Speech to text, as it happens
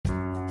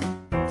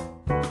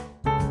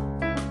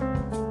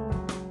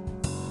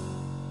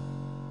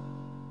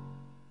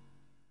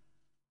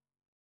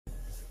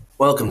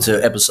Welcome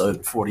to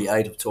episode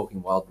 48 of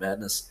Talking Wild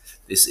Madness.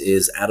 This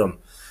is Adam,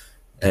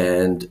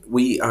 and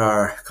we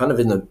are kind of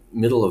in the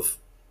middle of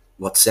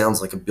what sounds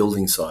like a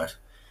building site.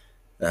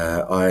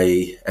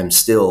 I am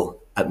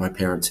still at my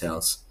parents'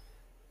 house,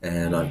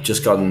 and I've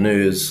just gotten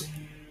news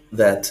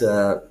that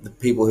the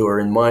people who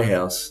are in my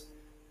house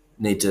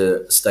need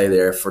to stay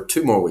there for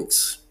 2 more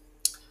weeks.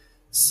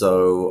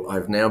 So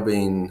I've now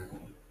been,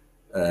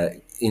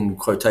 in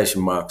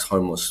quotation marks,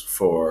 homeless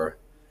for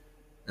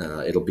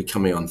it'll be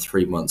coming on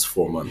 3 months,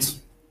 4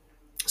 months.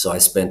 So I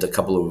spent a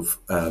couple of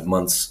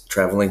months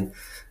traveling,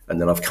 and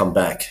then I've come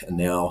back, and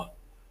now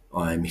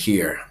I'm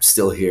here. I'm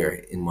still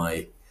here in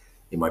my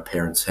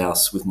parents'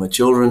 house with my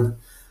children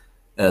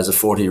as a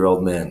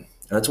 40-year-old man,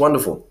 and it's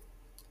wonderful.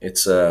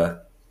 It's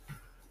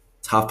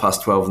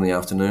 12:30 in the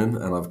afternoon,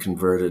 and I've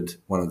converted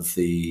one of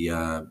the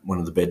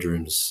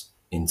bedrooms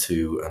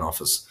into an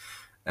office.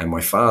 And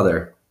my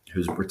father,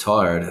 who's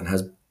retired and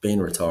has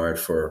been retired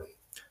for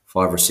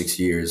 5 or 6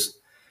 years,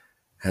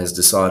 has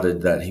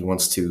decided that he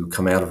wants to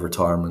come out of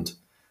retirement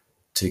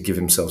to give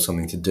himself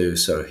something to do.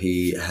 So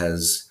he's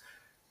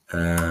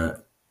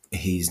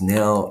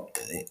now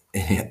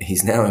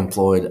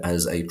employed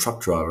as a tow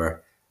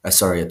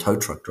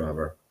truck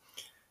driver,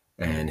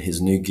 and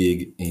his new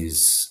gig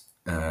is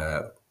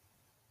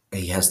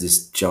he has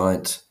this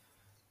giant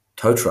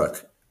tow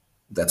truck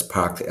that's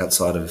parked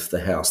outside of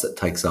the house that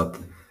takes up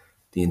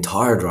the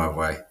entire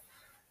driveway,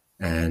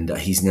 and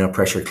he's now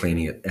pressure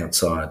cleaning it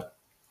outside.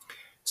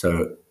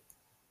 So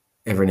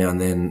every now and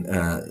then,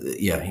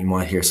 you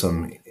might hear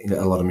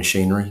a lot of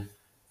machinery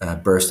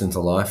burst into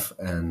life,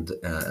 and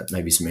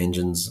maybe some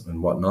engines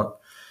and whatnot.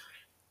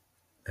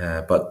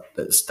 But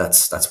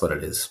that's what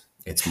it is.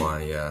 It's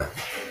my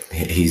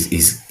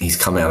he's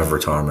come out of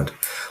retirement,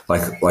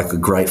 like a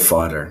great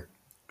fighter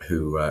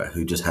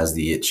who just has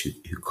the itch,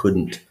 who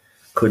couldn't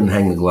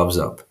hang the gloves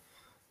up.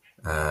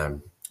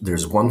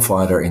 There's one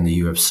fighter in the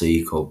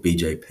UFC called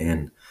BJ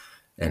Penn,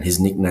 and his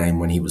nickname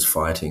when he was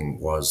fighting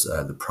was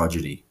the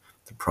Prodigy.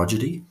 The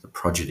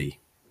Prodigy,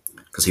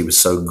 because he was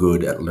so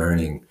good at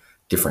learning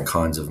different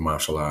kinds of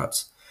martial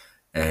arts,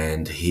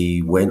 and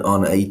he went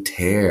on a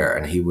tear,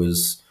 and he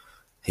was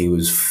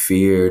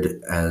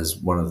feared as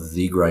one of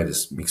the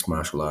greatest mixed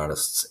martial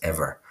artists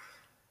ever.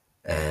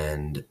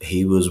 And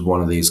he was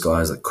one of these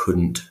guys that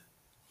couldn't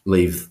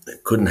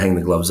hang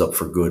the gloves up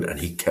for good, and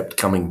he kept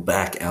coming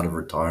back out of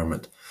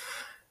retirement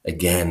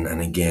again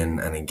and again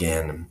and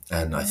again.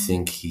 And I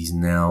think he's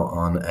now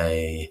on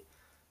a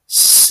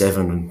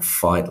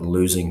 7-fight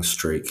losing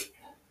streak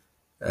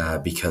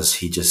because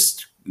he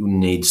just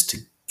needs to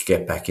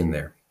get back in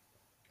there.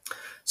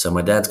 So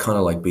my dad's kind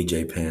of like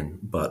BJ Penn,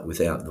 but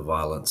without the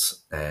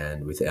violence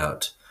and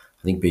without.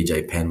 I think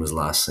BJ Penn was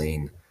last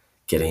seen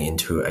getting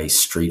into a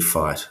street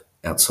fight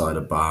outside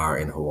a bar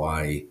in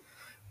Hawaii,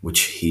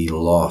 which he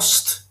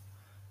lost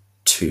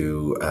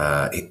to.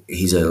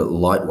 He's a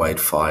lightweight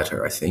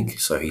fighter, I think.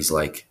 So he's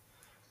like,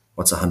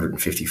 what's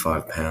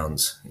 155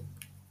 pounds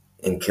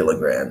in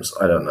kilograms?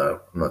 I don't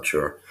know. I'm not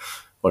sure.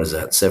 What is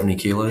that? 70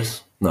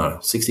 kilos? No,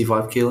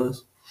 65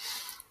 kilos.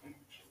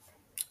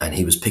 And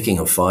he was picking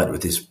a fight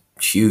with this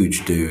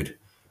huge dude,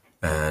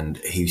 and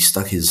he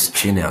stuck his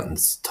chin out and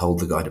told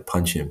the guy to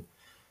punch him.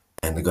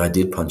 And the guy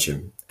did punch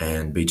him,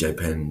 and BJ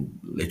Penn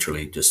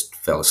literally just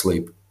fell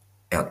asleep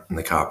out in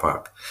the car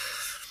park.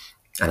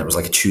 And it was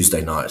like a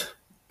Tuesday night.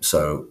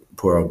 So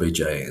poor old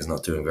BJ is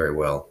not doing very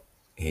well.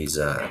 He's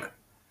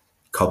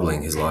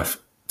cobbling his life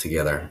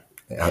together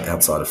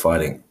outside of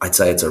fighting. I'd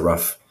say it's a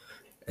rough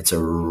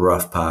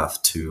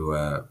path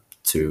to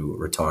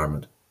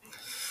retirement.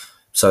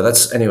 So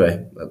that's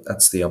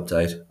the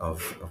update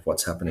of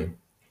what's happening.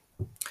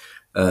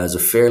 There's a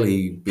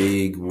fairly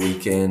big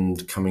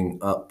weekend coming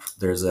up.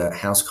 There's a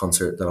house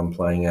concert that I'm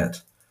playing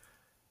at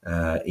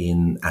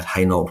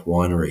Hainault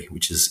Winery,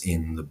 which is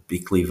in the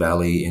Bickley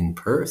Valley in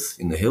Perth,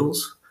 in the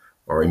hills,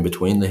 or in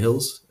between the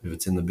hills, if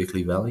it's in the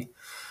Bickley Valley.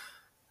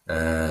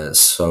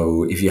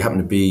 So if you happen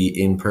to be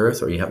in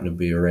Perth or you happen to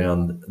be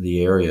around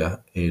the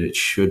area, it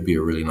should be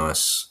a really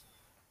nice.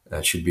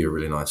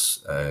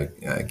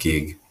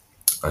 Gig.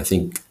 I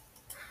think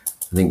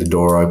the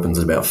door opens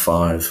at about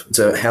 5. It's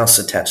a house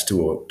attached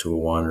to a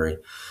winery,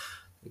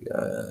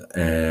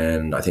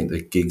 and I think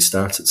the gig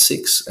starts at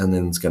 6, and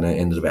then it's going to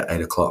end at about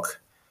 8 o'clock.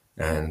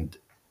 And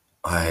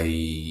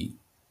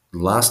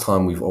last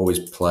time we've always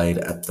played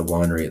at the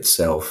winery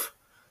itself,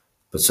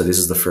 but so this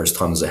is the first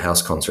time there's a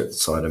house concert.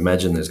 So I'd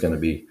imagine there's going to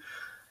be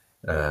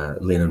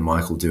Lynn and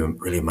Michael doing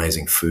really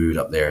amazing food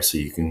up there, so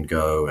you can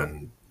go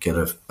and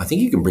I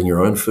think you can bring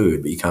your own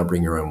food, but you can't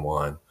bring your own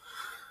wine.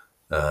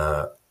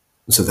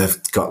 So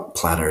they've got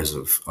platters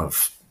of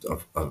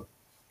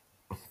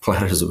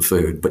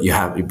food, but you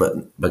have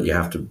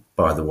to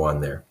buy the wine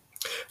there.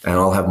 And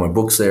I'll have my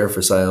books there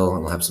for sale,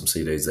 and I'll have some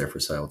CDs there for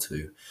sale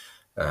too.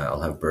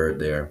 I'll have Bird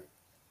there.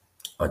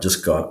 I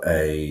just got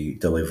a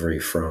delivery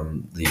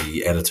from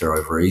the editor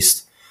over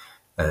east,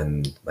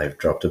 and they've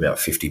dropped about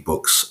 50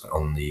 books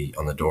on the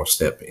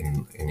doorstep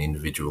in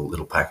individual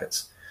little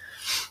packets.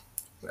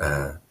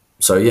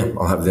 So yeah,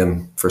 I'll have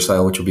them for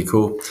sale, which will be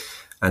cool.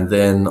 And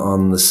then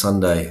on the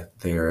Sunday,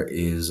 there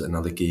is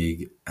another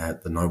gig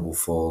at the Noble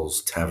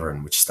Falls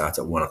Tavern, which starts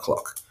at 1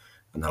 o'clock,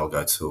 and that'll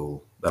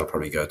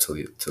probably go till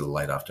the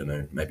late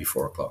afternoon, maybe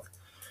 4 o'clock.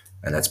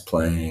 And that's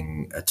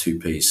playing a two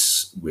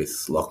piece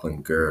with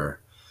Lachlan Gurr.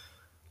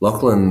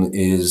 Lachlan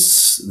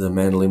is the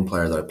mandolin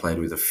player that I played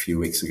with a few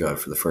weeks ago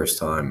for the first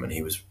time, and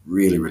he was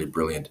really, really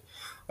brilliant.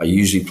 I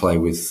usually play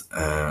with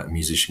a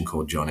musician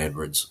called John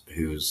Edwards,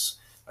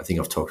 I think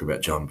I've talked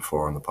about John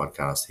before on the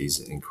podcast. He's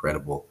an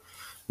incredible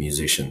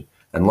musician.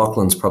 And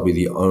Lachlan's probably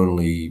the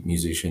only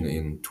musician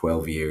in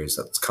 12 years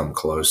that's come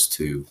close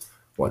to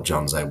what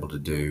John's able to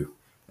do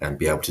and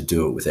be able to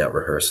do it without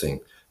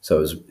rehearsing.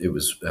 So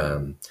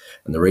and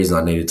the reason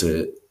I needed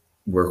to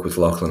work with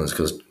Lachlan is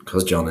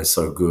because John is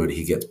so good,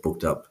 he gets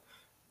booked up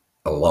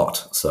a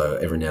lot. So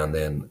every now and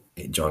then,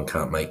 John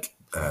can't make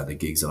the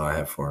gigs that I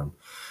have for him.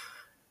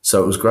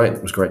 So it was great.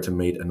 It was great to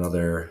meet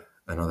another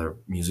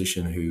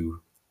musician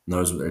who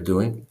knows what they're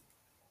doing.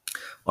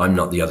 I'm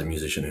not the other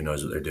musician who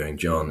knows what they're doing.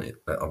 John,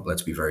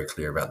 let's be very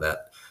clear about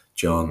that.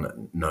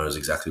 John knows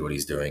exactly what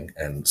he's doing,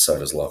 and so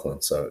does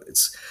Lachlan. So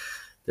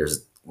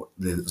there's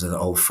there's an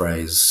old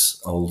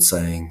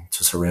saying,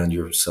 to surround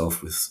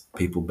yourself with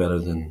people better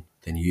than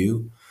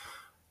you.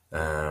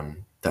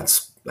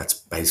 That's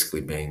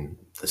basically been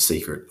the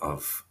secret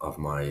of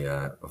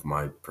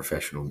my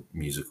professional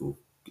musical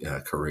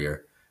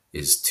career,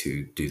 is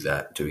to do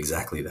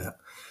exactly that,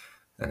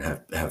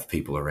 and have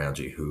people around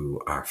you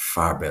who are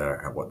far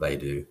better at what they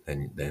do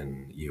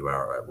than you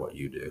are at what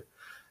you do,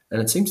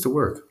 and it seems to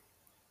work.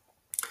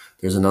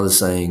 There's another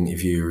saying: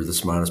 if you're the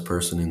smartest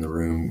person in the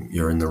room,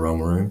 you're in the wrong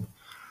room.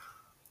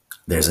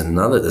 There's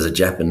a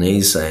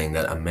Japanese saying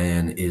that a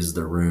man is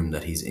the room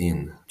that he's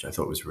in, which I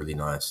thought was really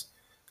nice.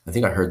 I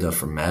think I heard that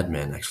from Mad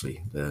Men,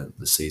 actually, the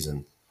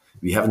season.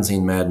 If you haven't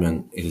seen Mad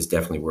Men, it is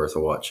definitely worth a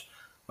watch.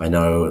 I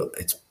know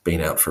it's been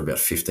out for about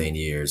 15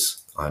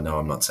 years. I know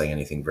I'm not saying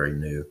anything very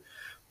new,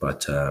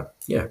 but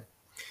yeah,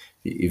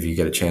 if you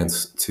get a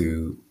chance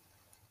to,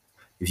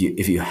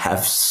 if you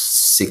have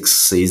 6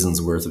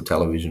 seasons worth of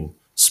television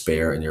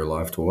spare in your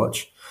life to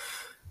watch,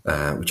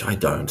 which I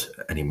don't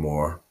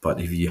anymore. But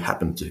if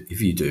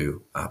you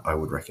do, I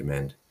would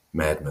recommend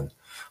Mad Men.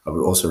 I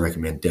would also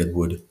recommend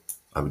Deadwood.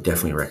 I would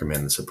definitely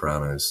recommend The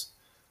Sopranos,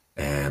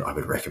 and I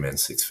would recommend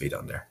 6 Feet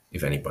Under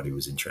if anybody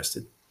was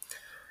interested.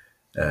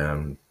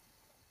 Um,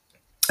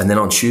 and then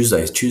on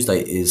Tuesday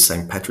is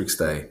St. Patrick's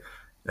Day,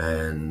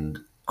 and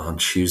on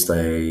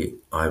Tuesday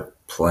I'm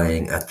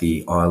playing at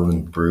the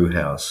Island Brew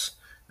House,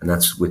 and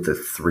that's with the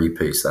three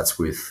piece. That's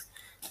with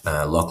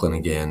Lachlan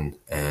again,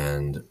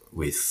 and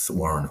with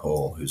Warren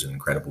Hall, who's an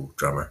incredible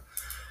drummer.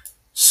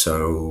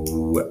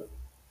 So,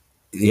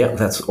 yeah,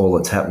 that's all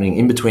that's happening.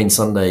 In between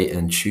Sunday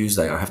and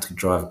Tuesday, I have to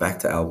drive back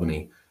to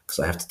Albany because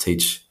I have to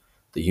teach.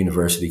 The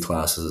university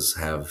classes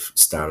have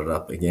started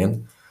up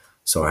again.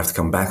 So I have to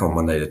come back on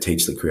Monday to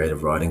teach the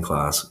creative writing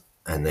class,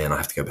 and then I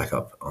have to go back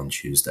up on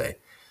Tuesday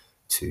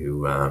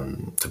to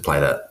play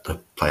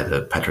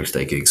the Patrick's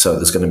Day gig. So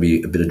there's going to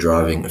be a bit of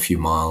driving, a few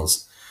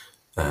miles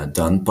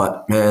done.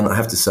 But man, I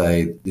have to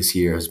say this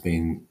year has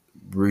been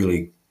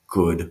really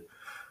good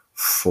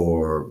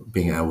for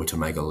being able to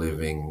make a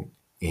living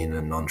in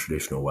a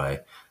non-traditional way.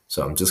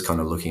 So I'm just kind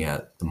of looking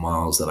at the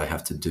miles that I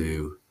have to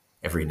do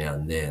every now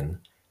and then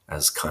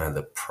as kind of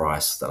the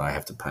price that I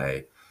have to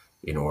pay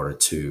in order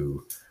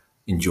to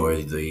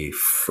enjoy the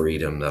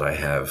freedom that I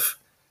have,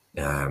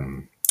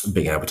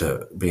 being able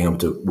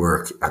to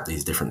work at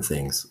these different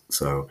things.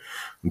 So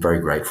I'm very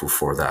grateful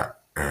for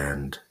that,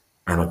 and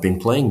I've been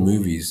playing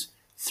movies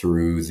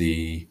through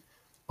the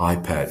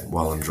iPad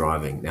while I'm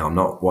driving. Now I'm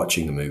not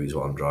watching the movies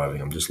while I'm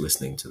driving. I'm just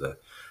listening to the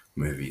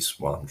movies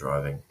while I'm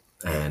driving,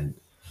 and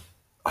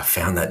I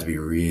found that to be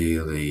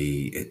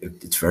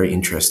it's very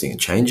interesting. It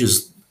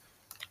changes.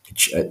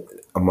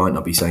 I might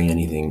not be saying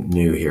anything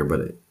new here,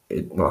 but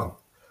well,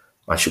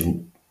 I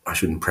shouldn't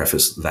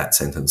preface that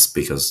sentence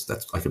because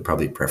I could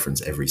probably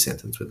preference every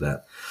sentence with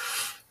that.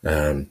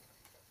 Um,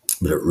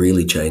 but it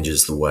really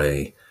changes the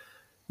way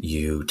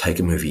you take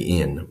a movie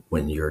in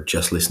when you're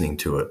just listening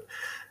to it.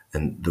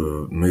 And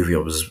the movie I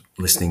was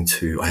listening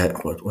to, I had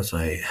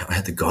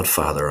The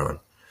Godfather on.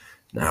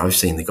 Now I've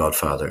seen The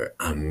Godfather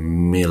a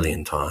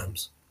million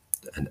times,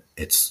 and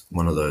it's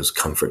one of those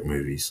comfort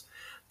movies.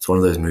 It's one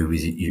of those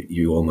movies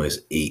you almost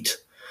eat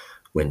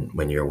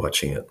when you're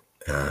watching it.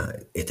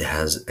 It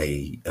has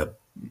a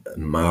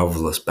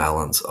marvelous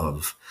balance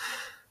of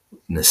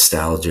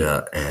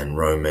nostalgia and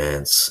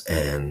romance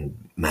and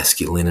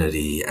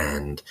masculinity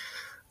and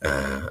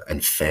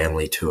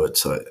family to it.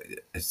 So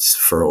it's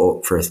for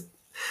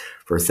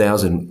a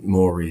thousand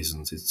more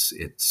reasons.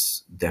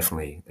 It's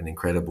definitely an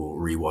incredible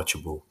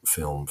rewatchable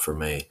film for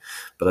me.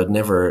 But I'd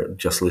never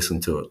just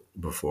listened to it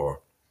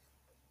before,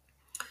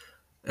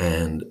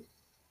 and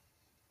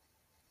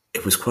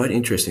it was quite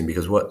interesting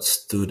because what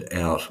stood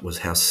out was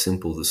how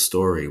simple the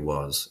story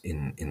was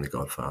in The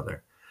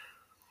Godfather,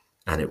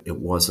 and it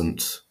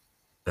wasn't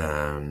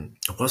when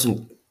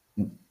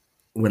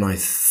I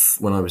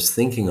was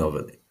thinking of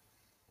it.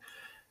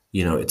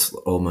 it's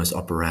almost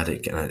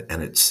operatic,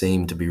 and it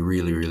seemed to be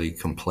really, really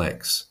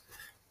complex.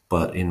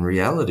 But in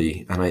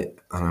reality, and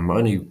I'm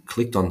only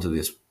clicked onto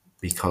this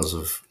because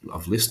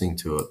of listening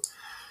to it.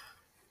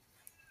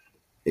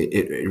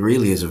 It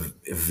really is a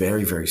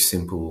very, very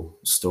simple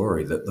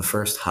story. That the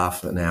first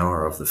half an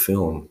hour of the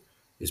film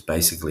is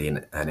basically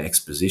an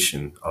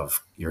exposition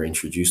of, you're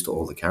introduced to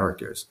all the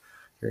characters.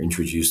 You're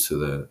introduced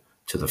to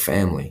the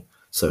family,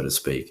 so to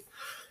speak,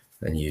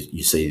 and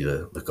you see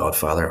the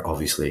Godfather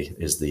obviously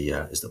is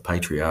the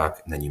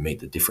patriarch, and then you meet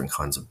the different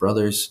kinds of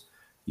brothers.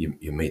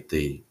 You meet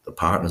the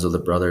partners of the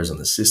brothers and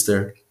the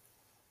sister,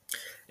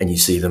 and you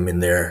see them in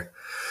there.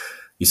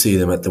 You see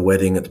them at the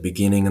wedding at the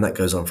beginning, and that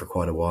goes on for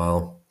quite a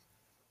while.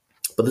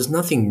 But there's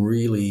nothing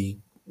really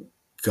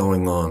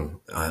going on.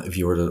 If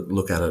you were to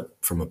look at it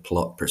from a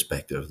plot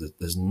perspective,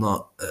 there's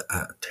not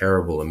a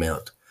terrible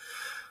amount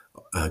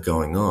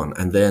going on.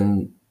 And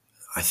then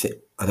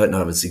I don't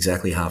know if it's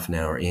exactly half an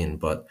hour in,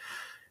 but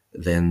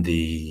then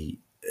the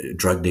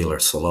drug dealer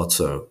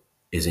Sollozzo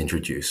is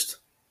introduced,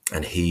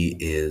 and he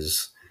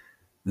is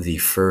the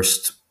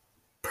first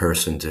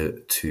person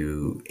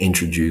to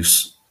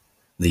introduce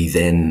the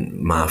then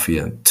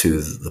mafia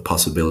to the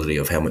possibility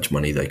of how much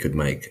money they could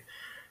make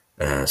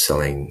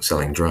selling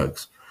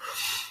drugs.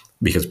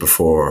 Because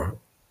before,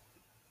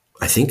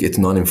 I think it's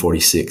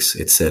 1946,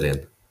 it's set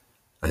in.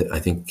 I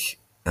think,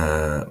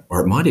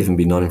 or it might even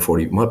be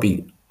 1940. It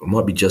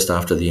might be just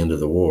after the end of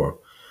the war.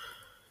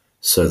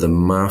 So the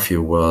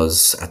mafia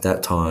was at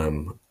that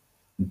time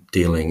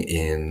dealing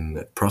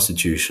in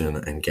prostitution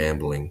and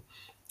gambling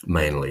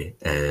mainly,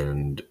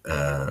 and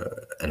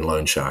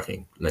loan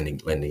sharking,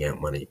 lending out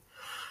money,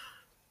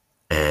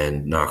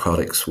 and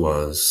narcotics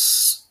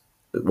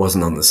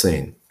wasn't on the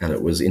scene, and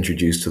it was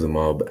introduced to the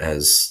mob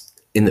as,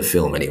 in the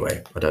film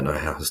anyway. I don't know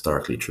how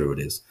historically true it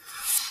is.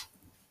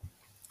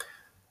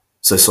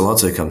 So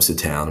Sollozzo comes to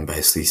town and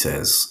basically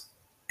says,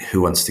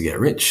 "Who wants to get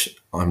rich?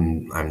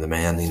 I'm the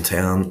man in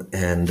town."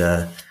 And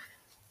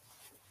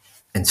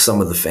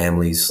some of the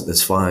families,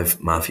 there's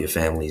 5 mafia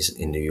families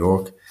in New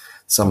York.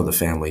 Some of the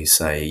families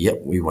say,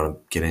 "Yep, we want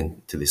to get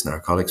into this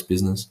narcotics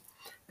business,"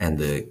 and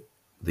the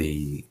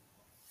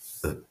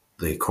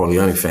the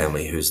Corleone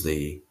family, who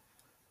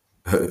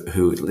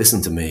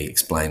listen to me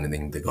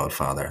explaining The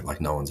Godfather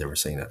like no one's ever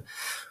seen it,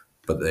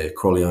 but the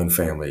Corleone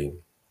family,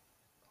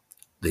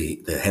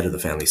 the head of the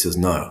family says,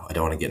 "No, I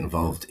don't want to get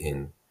involved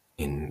in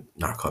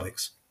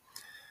narcotics."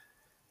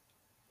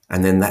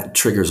 And then that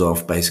triggers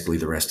off basically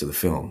the rest of the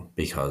film,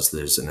 because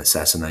there's an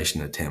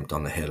assassination attempt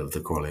on the head of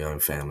the Corleone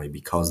family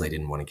because they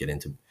didn't want to get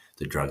into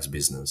the drugs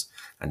business.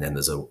 And then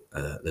there's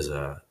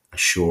a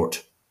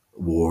short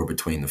war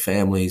between the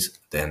families.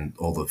 Then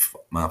all the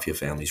mafia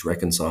families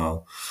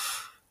reconcile,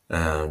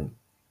 and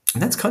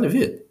that's kind of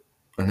it.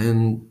 And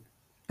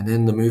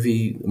then the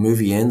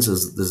movie ends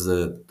as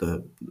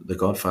the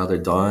Godfather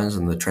dies,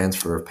 and the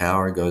transfer of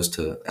power goes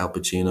to Al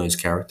Pacino's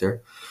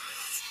character.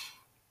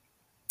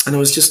 And it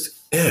was just,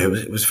 yeah,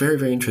 it was very,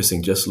 very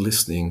interesting just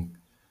listening.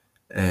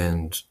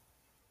 And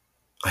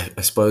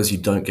I suppose you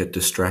don't get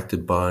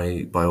distracted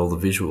by all the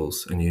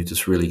visuals, and you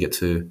just really get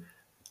to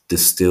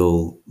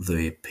distill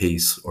the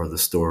piece or the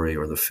story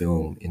or the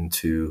film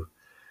into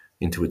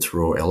its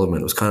raw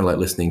element. It was kind of like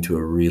listening to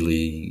a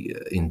really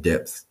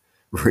in-depth,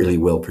 really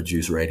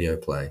well-produced radio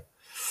play.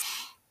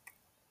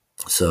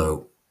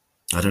 So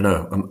I don't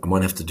know. I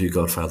might have to do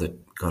Godfather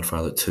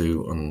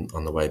 2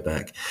 on the way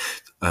back.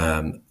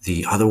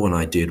 The other one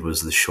I did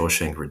was The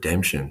Shawshank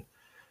Redemption.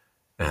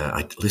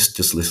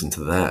 Just listened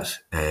to that,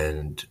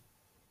 and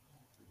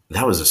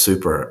that was a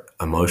super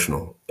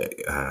emotional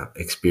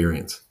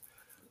experience.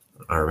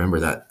 I remember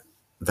that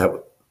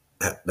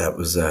that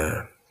was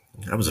a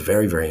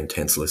very, very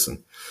intense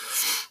listen.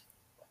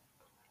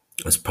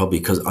 It's probably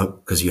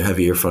because you have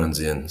earphones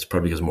in. It's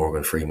probably because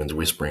Morgan Freeman's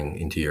whispering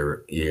into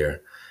your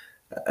ear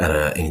at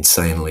an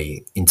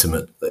insanely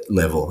intimate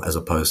level, as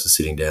opposed to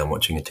sitting down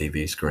watching a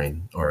TV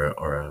screen or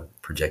a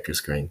projector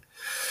screen.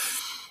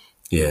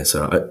 Yeah,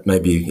 so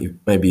maybe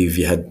if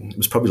you had, it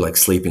was probably like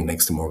sleeping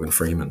next to Morgan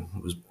Freeman.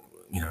 It was,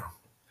 you know,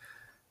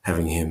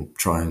 having him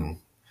try and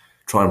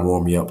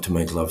warm you up to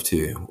make love to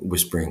you,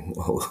 whispering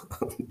all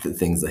the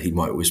things that he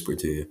might whisper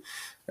to you.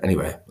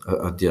 Anyway,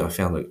 I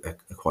found it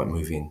a quite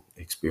moving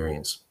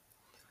experience.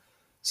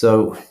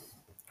 So,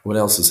 what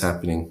else is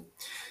happening?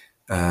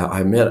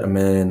 I met a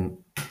man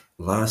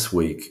last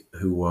week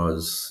who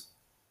was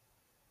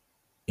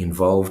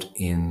involved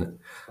in,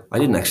 I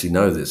didn't actually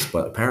know this,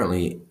 but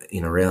apparently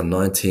in around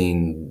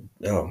 19,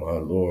 oh my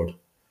lord,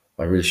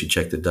 I really should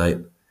check the date.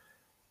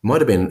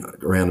 Might have been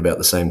around about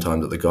the same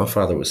time that The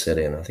Godfather was set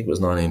in. I think it was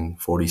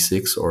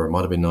 1946, or it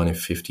might have been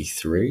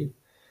 1953.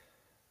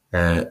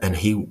 And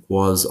he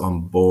was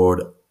on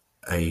board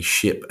a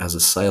ship as a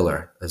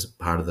sailor, as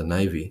part of the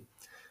Navy.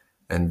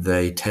 And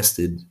they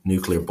tested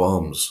nuclear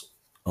bombs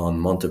on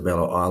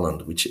Montebello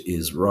Island, which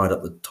is right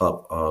at the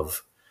top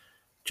of,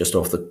 just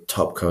off the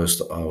top coast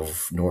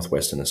of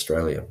northwestern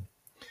Australia.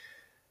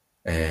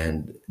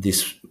 And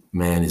this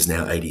man is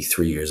now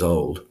 83 years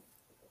old.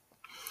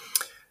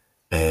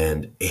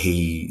 and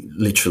he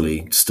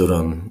literally stood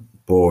on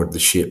board the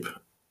ship.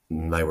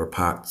 And they were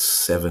parked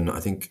I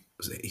think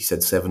he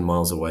said 7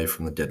 miles away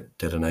from the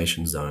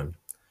detonation zone.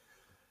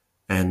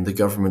 And the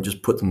government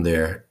just put them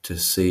there to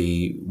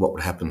see what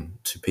would happen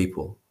to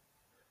people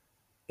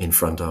in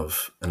front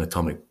of an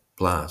atomic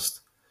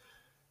blast.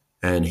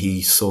 And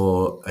he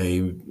saw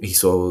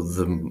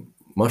the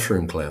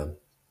mushroom cloud,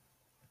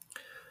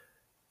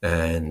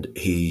 and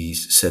he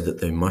said that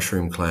the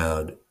mushroom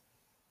cloud.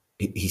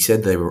 He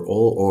said they were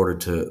all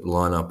ordered to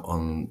line up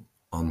on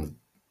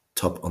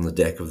top on the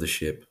deck of the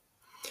ship,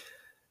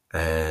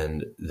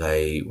 and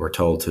they were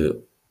told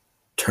to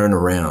turn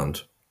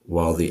around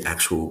while the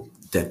actual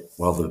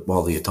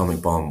while the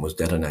atomic bomb was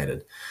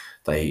detonated.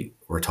 They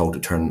were told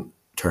to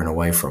turn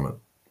away from it,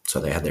 so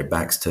they had their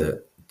backs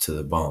to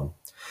the bomb,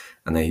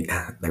 and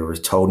they were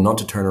told not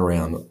to turn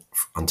around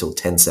until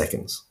 10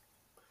 seconds,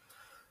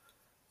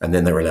 and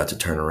then they were allowed to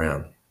turn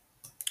around.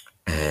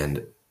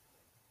 And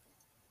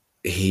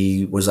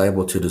he was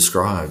able to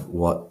describe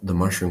what the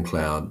mushroom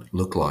cloud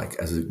looked like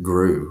as it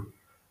grew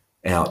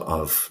out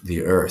of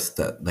the earth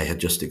that they had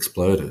just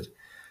exploded.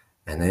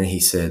 And then he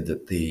said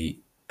that the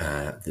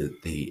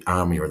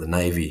army or the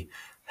navy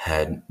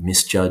had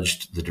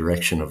misjudged the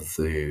direction of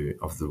the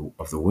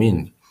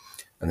wind,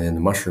 and then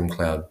the mushroom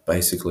cloud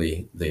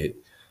basically I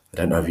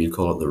don't know if you'd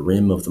call it the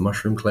rim of the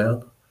mushroom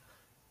cloud,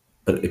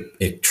 but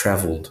it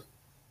traveled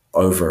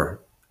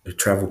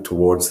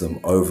towards them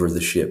over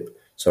the ship.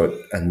 So,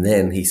 and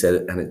then he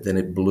said, then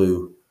it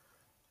blew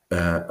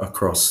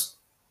across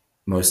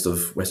most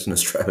of Western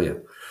Australia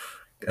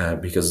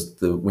because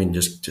the wind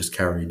just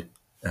carried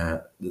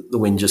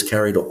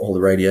all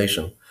the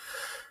radiation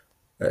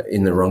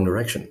in the wrong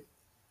direction,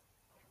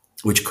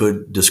 which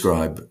could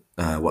describe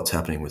what's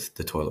happening with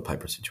the toilet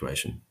paper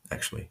situation.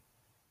 Actually,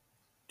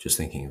 just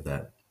thinking of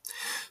that.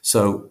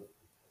 So,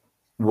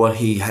 what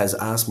he has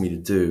asked me to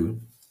do,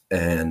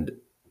 and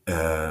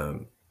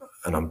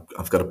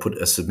I've got to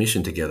put a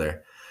submission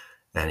together,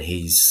 and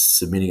he's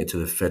submitting it to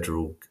the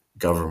federal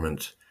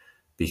government,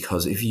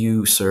 because if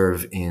you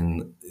serve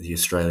in the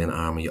Australian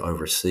Army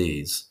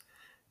overseas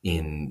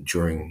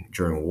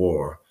during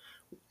war,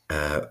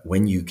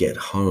 when you get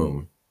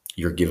home,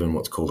 you're given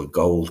what's called a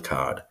gold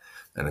card,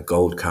 and a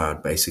gold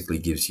card basically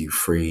gives you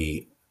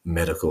free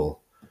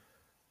medical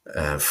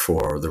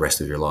for the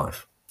rest of your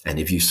life. And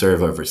if you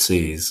serve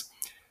overseas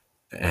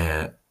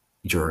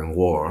during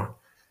war,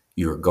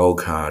 your gold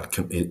card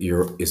can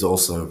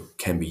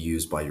be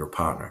used by your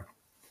partner.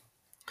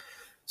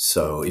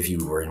 So if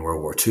you were in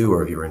World War II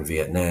or if you were in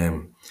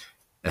Vietnam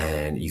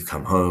and you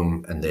come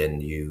home, and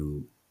then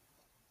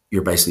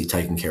you're basically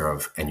taken care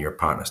of and your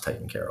partner's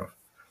taken care of.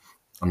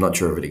 I'm not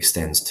sure if it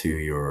extends to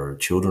your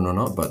children or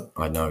not, but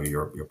I know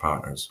your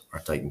partners are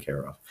taken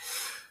care of.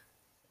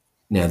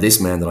 Now,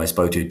 this man that I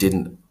spoke to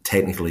didn't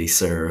technically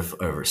serve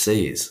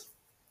overseas.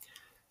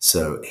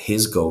 So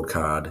his gold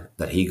card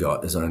that he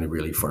got is only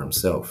really for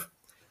himself.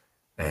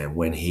 And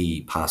when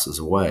he passes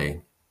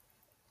away,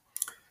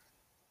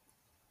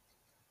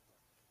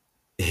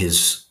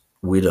 his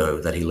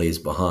widow that he leaves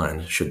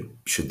behind,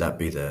 should that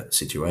be the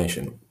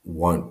situation,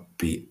 won't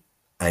be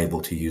able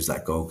to use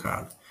that gold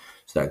card.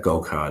 So that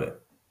gold card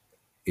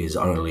is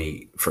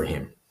only for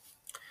him.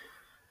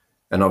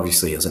 And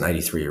obviously, as an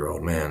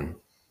 83-year-old man,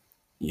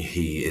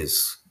 he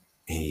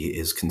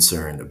is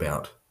concerned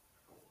about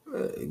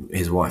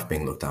his wife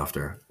being looked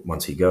after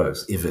once he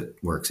goes, if it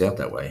works out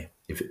that way,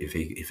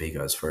 if he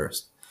goes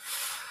first.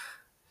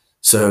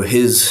 So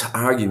his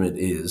argument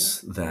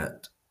is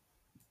that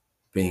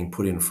being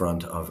put in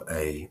front of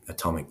a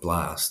atomic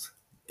blast,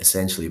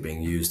 essentially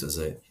being used as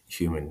a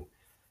human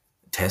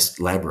test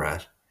lab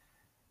rat,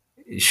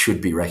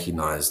 should be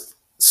recognized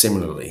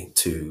similarly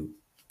to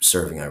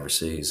serving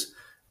overseas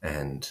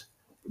and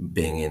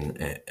being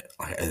in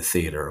a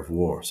theater of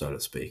war, so to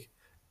speak.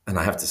 And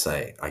I have to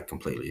say, I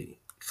completely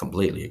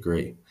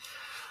agree.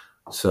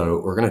 So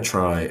we're going to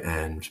try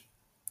and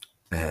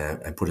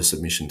put a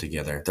submission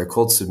together. They're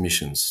called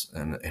submissions,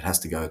 and it has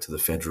to go to the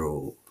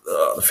federal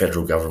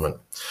government.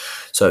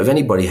 So if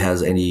anybody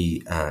has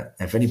any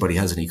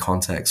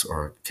contacts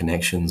or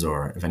connections,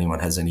 or if anyone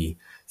has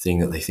anything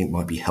that they think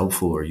might be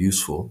helpful or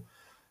useful,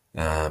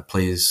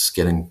 please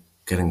get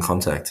in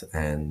contact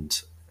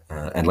and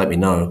let me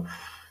know,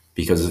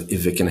 because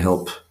if it can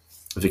help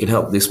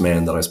this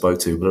man that I spoke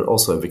to, but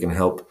also if it can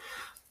help,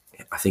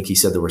 I think he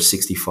said there were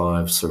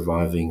 65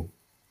 surviving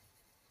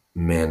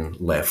men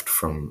left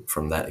from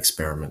that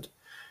experiment,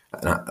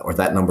 or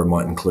that number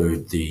might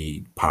include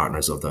the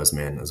partners of those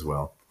men as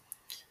well.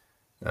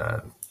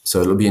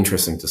 So it'll be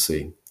interesting to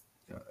see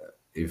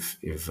if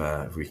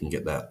we can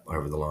get that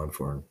over the line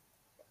for him.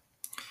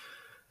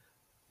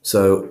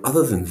 So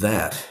other than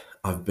that,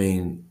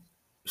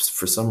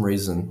 for some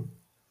reason,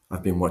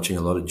 I've been watching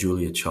a lot of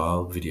Julia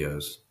Child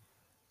videos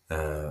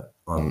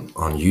on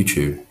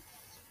YouTube.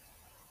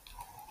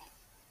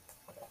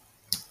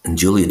 And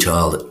Julia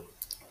Child,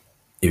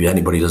 if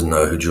anybody doesn't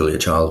know who Julia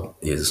Child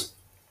is,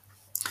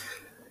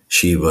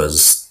 she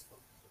was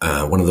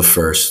one of the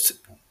first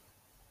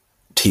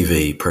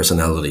TV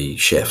personality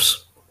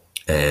chefs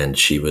and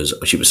she was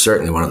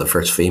certainly one of the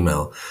first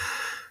female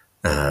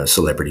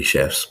celebrity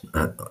chefs.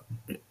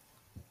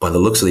 By the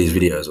looks of these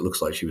videos, it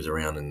looks like she was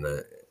around in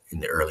the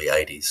early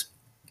 '80s,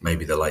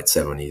 maybe the late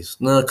 '70s.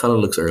 No, it kind of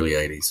looks early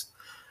 '80s.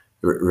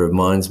 It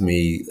reminds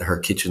me, her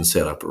kitchen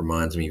setup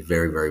reminds me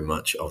very, very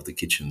much of the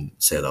kitchen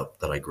setup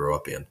that I grew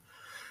up in,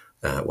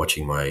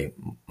 watching my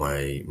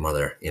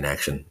mother in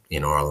action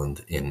in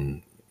Ireland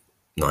in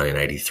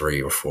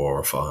 1983 or 4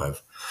 or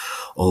 5.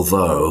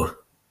 Although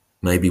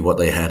maybe what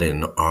they had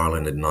in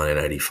Ireland in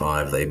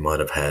 1985, they might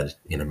have had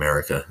in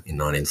America in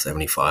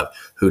 1975.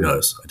 Who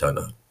knows? I don't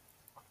know.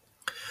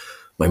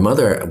 My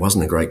mother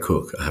wasn't a great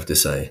cook, I have to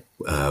say,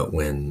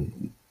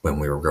 when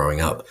we were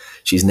growing up.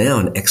 She's now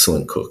an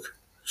excellent cook.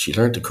 She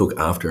learned to cook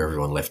after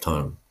everyone left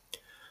home.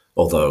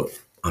 Although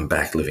I'm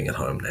back living at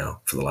home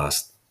now for the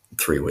last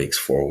 3 weeks,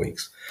 4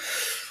 weeks.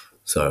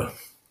 So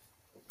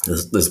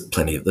there's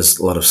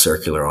a lot of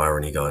circular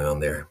irony going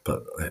on there.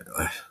 But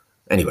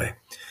anyway,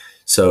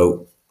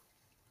 so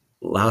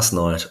last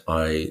night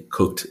I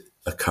cooked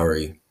a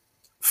curry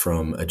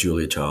from a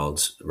Julia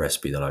Child's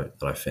recipe that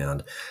I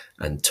found,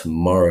 and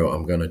tomorrow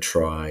I'm going to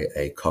try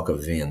a coq au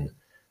vin,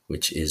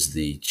 which is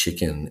the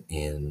chicken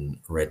in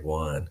red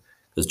wine.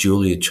 Because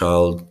Julia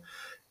Child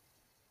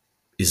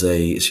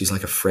she's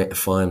like a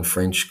fine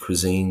French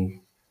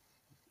cuisine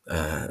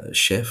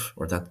chef,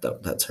 or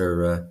that's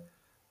her.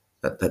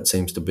 That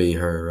seems to be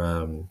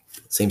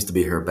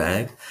her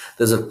bag.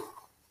 There's a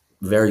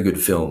very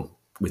good film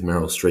with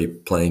Meryl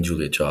Streep playing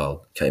Julia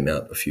Child, came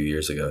out a few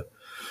years ago.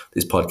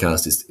 This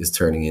podcast is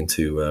turning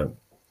into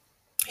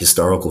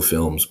historical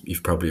films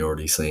you've probably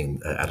already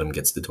seen. Adam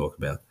gets to talk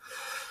about.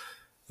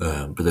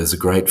 But there's a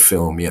great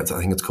film, yeah, I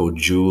think it's called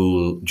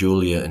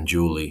Julia and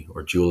Julie,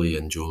 or Julia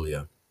and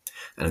Julia.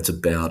 And it's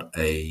about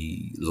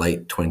a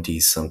late 20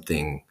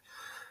 something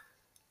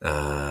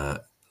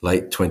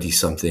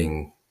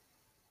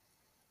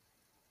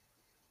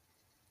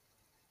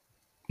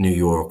New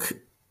York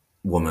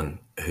woman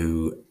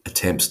who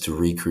attempts to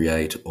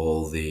recreate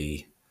all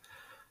the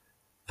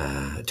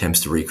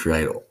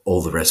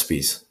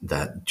recipes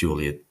that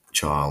Julia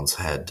Childs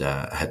had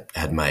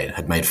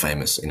made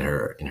famous in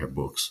her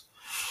books.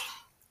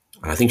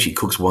 And I think she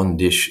cooks one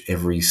dish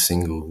every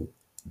single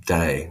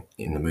day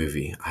in the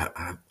movie.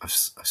 I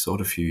saw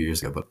it a few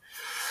years ago, but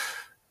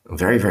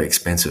very, very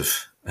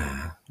expensive.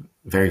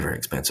 Very, very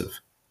expensive.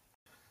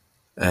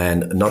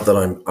 And not that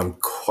I'm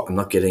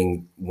not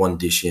getting one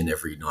dish in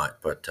every night,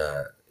 but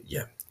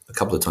yeah, a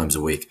couple of times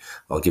a week,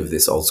 I'll give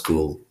this old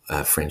school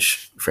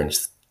French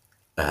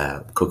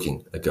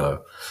cooking a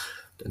go.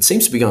 It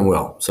seems to be going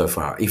well so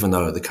far, even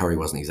though the curry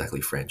wasn't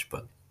exactly French,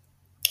 but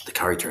the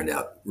curry turned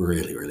out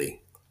really, really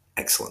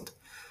excellent.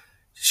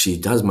 She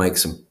does make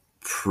some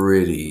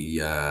pretty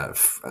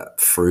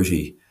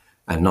fruity,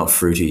 and not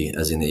fruity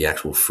as in the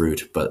actual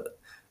fruit, but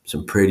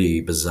some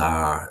pretty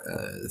bizarre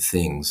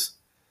things.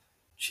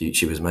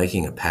 She was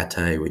making a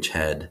pate which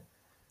had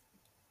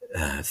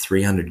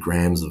 300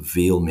 grams of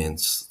veal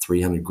mince,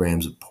 300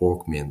 grams of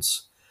pork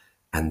mince,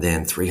 and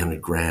then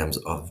 300 grams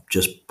of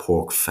just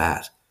pork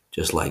fat,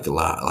 just like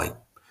pork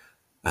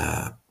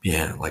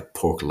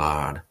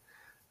lard,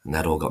 and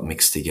that all got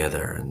mixed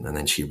together, and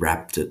then she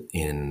wrapped it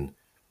in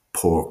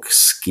pork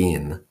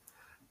skin,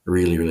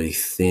 really, really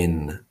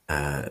thin.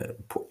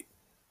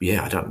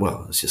 Yeah, I don't.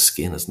 Well, it's just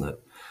skin, isn't it?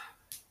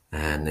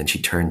 And then she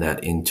turned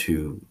that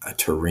into a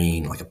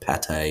terrine, like a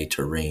pate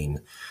terrine,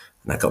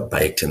 and that got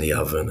baked in the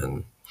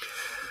oven,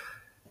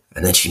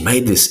 and then she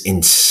made this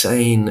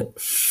insane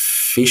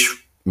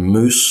fish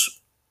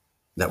mousse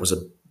that was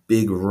a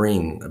big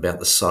ring about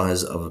the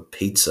size of a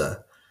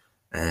pizza,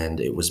 and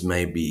it was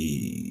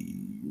maybe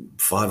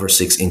 5 or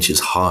 6 inches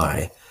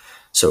high.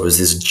 So it was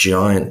this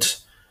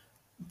giant,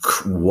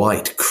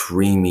 white,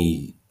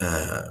 creamy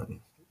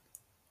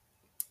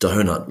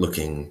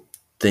donut-looking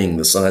thing,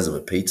 the size of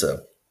a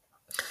pizza.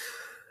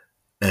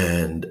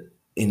 And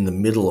in the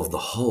middle of the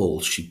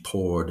hole, she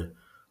poured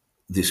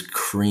this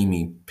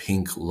creamy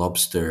pink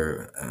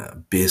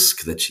lobster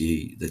bisque that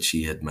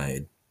she had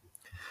made,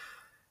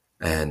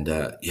 and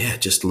yeah,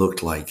 it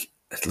looked like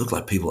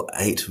people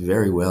ate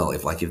very well.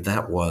 If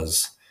that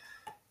was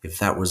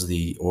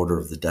the order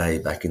of the day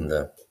back in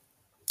the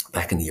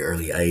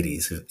early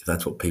 '80s, if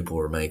that's what people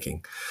were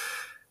making,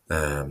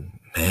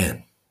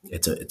 man,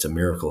 it's a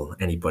miracle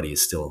anybody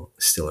is still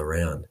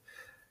around.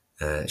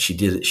 She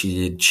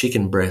did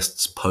chicken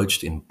breasts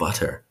poached in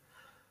butter,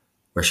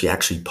 where she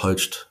actually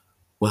poached,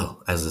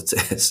 well, as it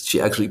says, she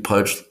actually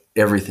poached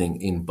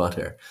everything in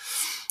butter,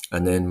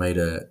 and then made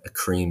a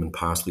cream and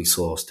parsley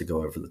sauce to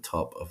go over the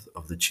top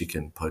of the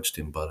chicken poached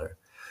in butter.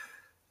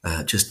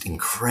 Just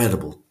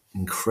incredible,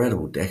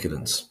 incredible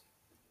decadence.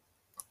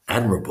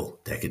 Admirable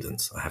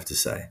decadence, I have to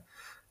say.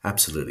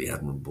 Absolutely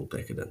admirable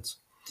decadence.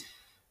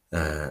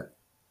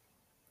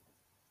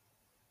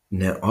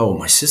 Now, oh,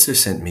 my sister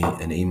sent me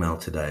an email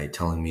today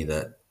telling me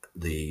that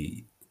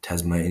the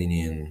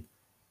Tasmanian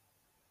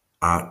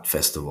art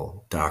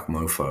festival, Dark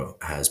Mofo,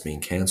 has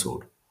been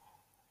cancelled.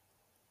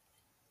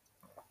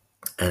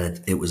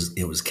 And it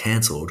was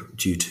cancelled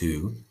due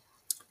to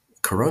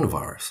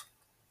coronavirus.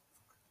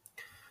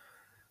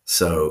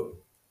 So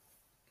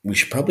we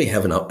should probably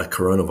have a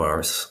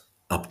coronavirus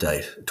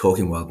update,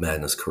 Talking Wild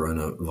Madness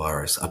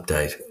coronavirus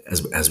update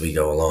as we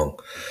go along.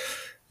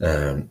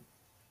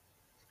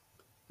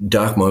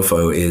 Dark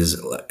Mofo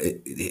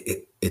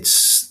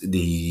it's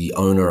the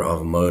owner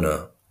of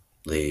Mona,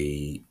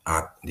 the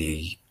art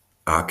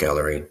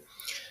gallery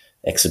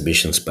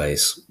exhibition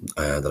space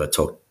that I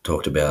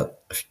talked about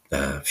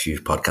a few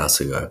podcasts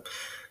ago.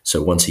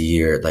 So once a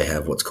year they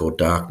have what's called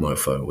Dark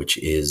Mofo, which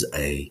is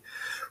a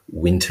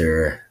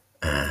winter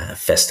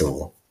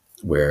festival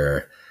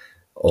where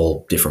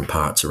all different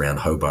parts around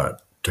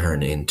Hobart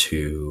turn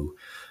into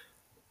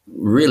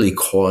really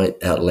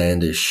quite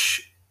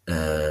outlandish,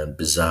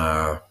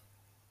 bizarre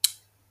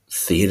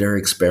theater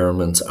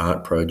experiments,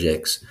 art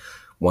projects.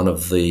 One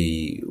of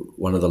the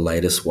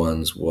latest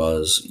ones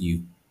was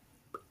you.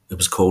 It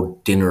was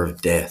called Dinner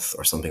of Death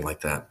or something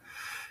like that,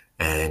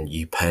 and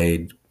you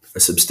paid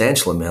a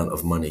substantial amount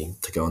of money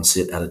to go and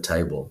sit at a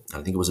table.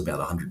 I think it was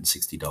about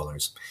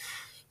 $160.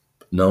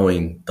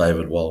 Knowing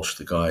David Walsh,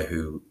 the guy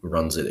who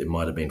runs it, it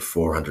might have been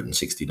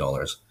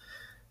 $460.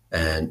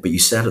 But you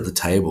sat at the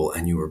table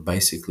and you were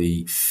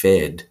basically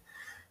fed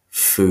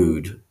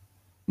food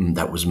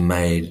that was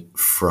made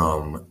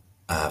from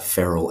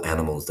feral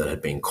animals that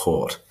had been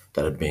caught,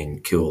 that had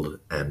been killed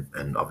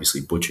and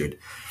obviously butchered.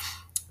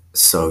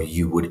 So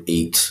you would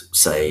eat,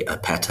 say, a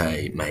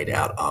pate made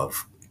out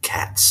of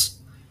cats,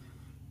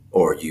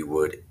 or you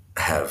would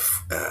have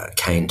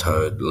cane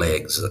toad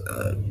legs.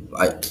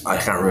 I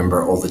can't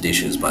remember all the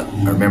dishes, but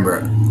I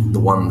remember the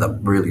one that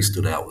really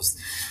stood out was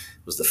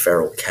the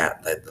feral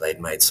cat.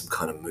 They'd made some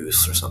kind of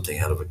mousse or something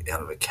out of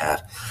a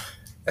cat,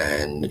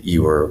 and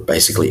you were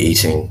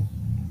eating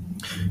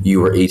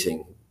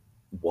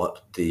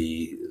what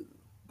the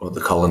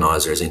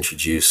colonizers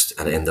introduced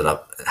and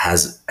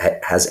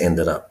has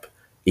ended up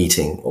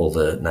eating all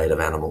the native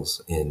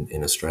animals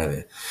in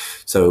Australia.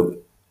 So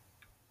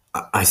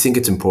I think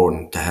it's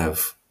important to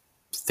have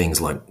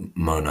things like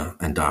Mona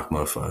and Dark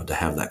Mofo to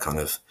have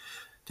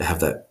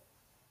that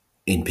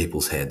in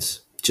people's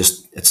heads.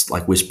 Just it's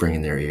like whispering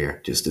in their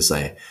ear, just to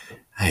say,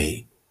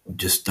 "Hey,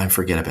 just don't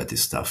forget about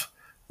this stuff,"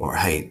 or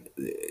 "Hey,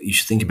 you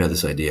should think about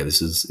this idea.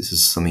 This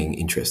is something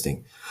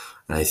interesting."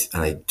 And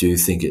I do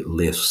think it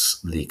lifts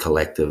the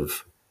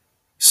collective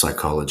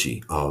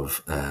psychology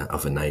of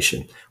a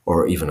nation,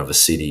 or even of a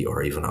city,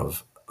 or even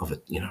of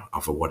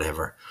a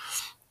whatever.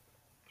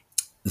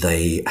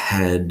 They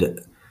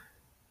had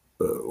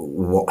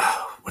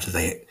what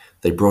did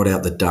they brought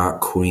out the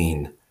Dark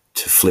Queen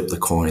to flip the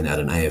coin at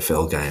an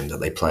AFL game that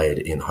they played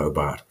in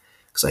Hobart,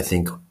 because I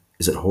think,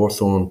 is it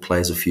Hawthorn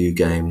plays a few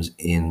games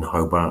in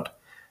Hobart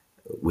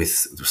with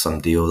some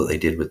deal that they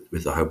did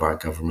with the Hobart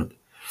government.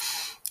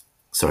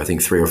 So I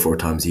think 3 or 4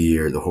 times a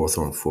year the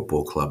Hawthorn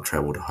Football Club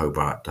travelled to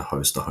Hobart to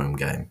host a home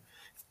game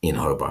in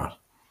Hobart.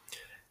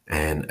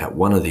 And at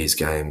one of these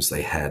games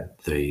they had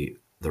the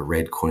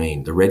Red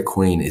Queen. The Red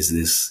Queen is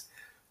this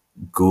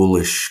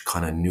ghoulish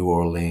kind of New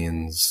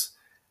Orleans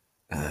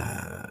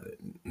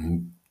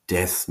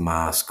death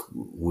mask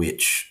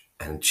witch,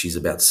 and she's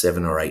about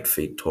 7 or 8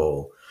 feet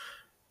tall,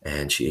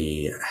 and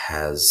she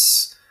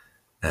has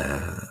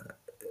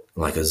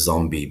like a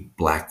zombie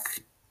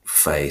black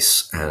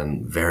face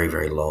and very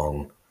very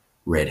long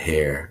red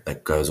hair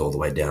that goes all the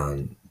way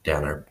down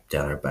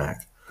her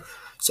back.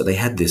 So they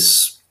had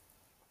this,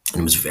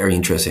 and it was very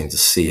interesting to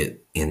see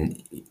it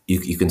in.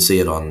 You can see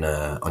it on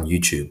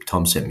YouTube.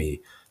 Tom sent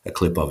me a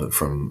clip of it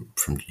from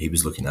he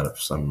was looking at it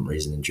for some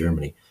reason in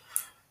Germany.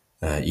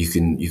 You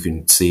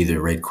can see the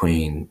Red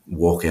Queen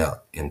walk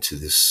out into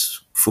this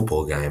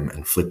football game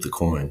and flip the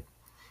coin,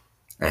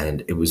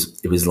 and it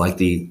was like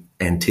the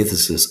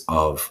antithesis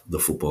of the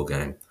football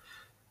game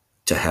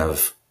to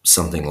have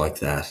something like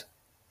that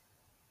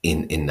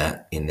in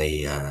that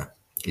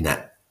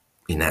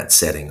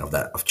setting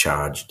of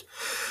charged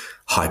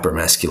hyper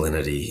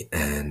masculinity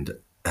and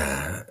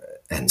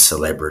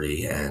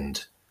celebrity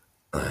and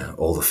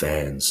all the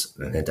fans,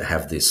 and then to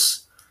have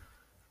this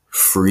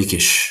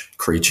freakish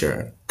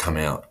creature come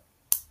out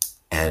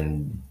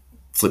and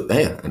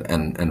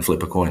and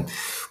flip a coin,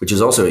 which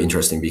is also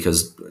interesting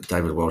because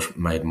David Walsh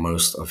made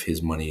most of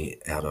his money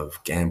out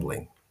of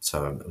gambling.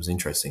 So it was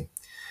interesting.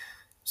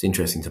 It's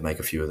interesting to make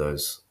a few of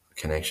those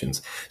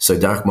connections. So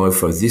Dark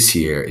Mofo this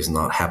year is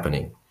not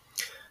happening,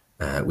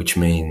 which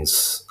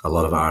means a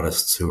lot of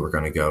artists who are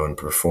going to go and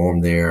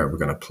perform there, we're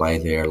going to play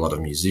there. A lot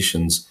of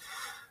musicians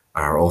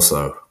are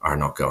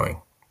not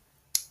going,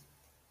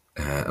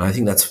 and I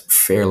think that's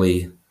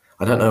fairly.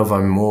 I don't know if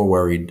I'm more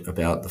worried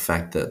about the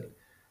fact that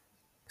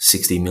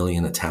 60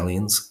 million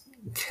Italians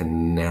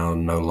can now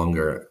no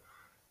longer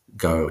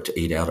go to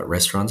eat out at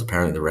restaurants.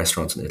 Apparently, the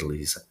restaurants in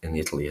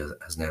Italy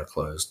has now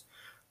closed.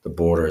 The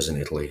borders in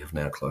Italy have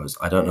now closed.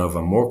 I don't know if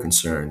I'm more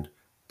concerned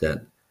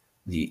that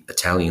the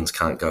Italians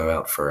can't go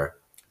out for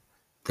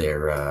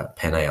their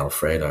penne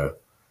Alfredo,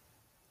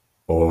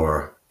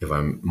 or if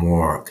I'm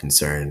more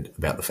concerned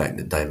about the fact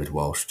that David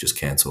Walsh just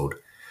cancelled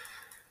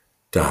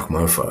Dark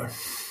Mofo.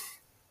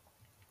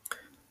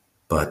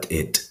 But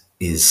it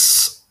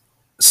is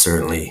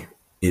certainly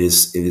It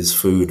is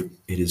food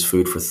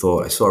for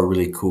thought. I saw a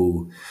really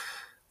cool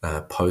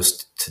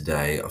post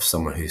today of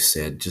someone who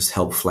said, just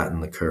help flatten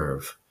the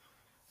curve.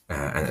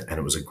 And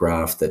it was a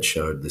graph that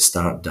showed the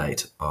start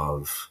date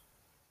of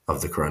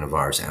the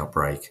coronavirus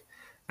outbreak.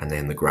 And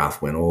then the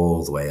graph went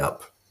all the way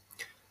up.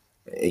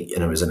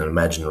 And it was an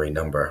imaginary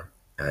number.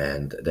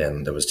 And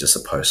then there was just a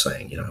post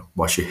saying,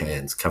 wash your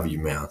hands, cover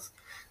your mouth.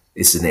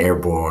 It's an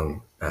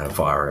airborne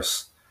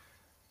virus.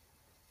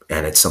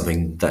 And it's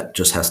something that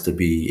just has to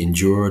be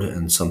endured,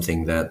 and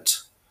something that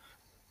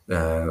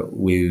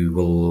we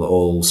will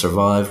all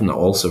survive. Not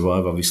all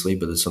survive, obviously,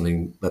 but it's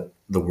something that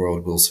the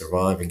world will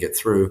survive and get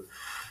through.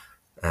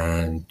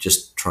 And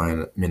just try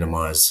and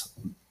minimize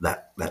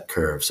that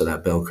curve, so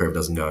that bell curve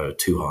doesn't go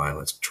too high.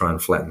 Let's try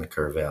and flatten the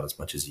curve out as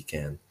much as you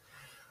can.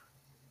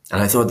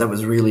 And I thought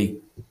that's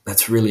really,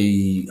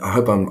 I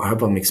hope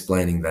I'm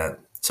explaining that.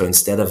 So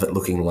instead of it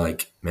looking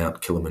like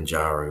Mount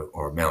Kilimanjaro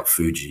or Mount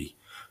Fuji,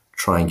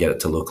 try and get it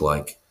to look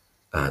like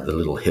the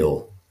little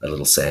hill, a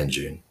little sand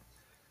dune.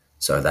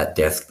 So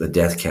the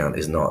death count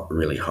is not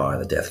really high.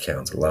 The death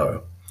count's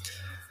low.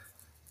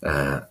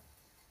 And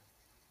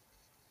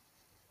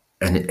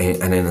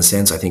in a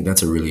sense, I think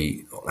that's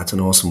an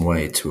awesome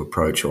way to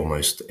approach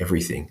almost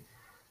everything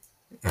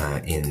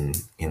in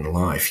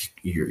life.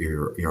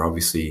 You're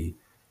obviously,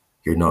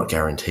 you're not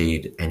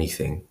guaranteed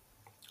anything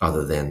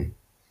other than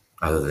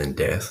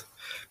death,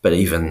 but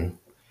even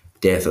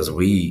death as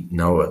we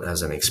know it,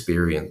 as an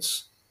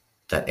experience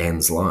that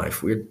ends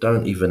life, we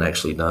don't even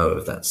actually know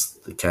if that's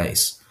the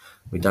case.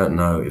 We don't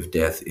know if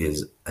death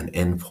is an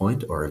end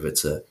point or if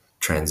it's a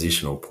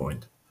transitional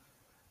point.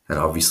 And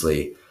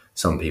obviously,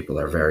 some people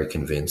are very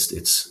convinced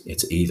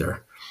it's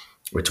either,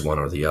 it's one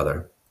or the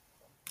other.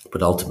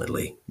 But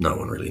ultimately, no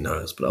one really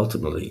knows. But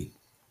ultimately,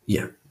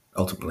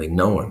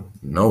 no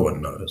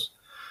one knows.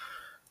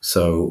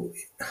 So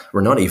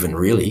we're not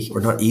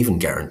even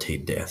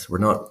guaranteed death. We're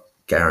not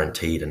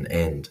guaranteed an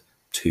end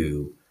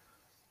to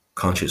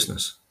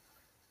consciousness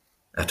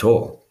at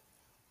all.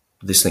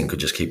 This thing could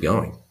just keep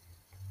going.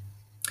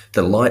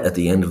 The light at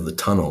the end of the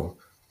tunnel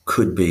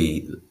could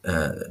be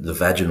the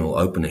vaginal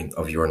opening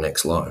of your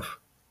next life.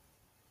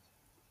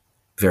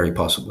 Very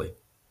possibly.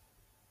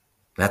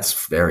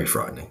 That's very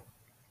frightening.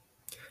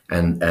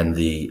 And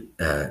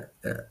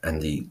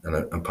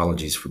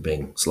apologies for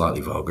being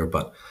slightly vulgar,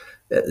 but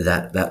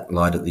that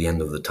light at the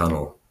end of the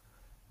tunnel,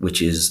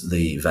 which is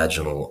the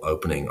vaginal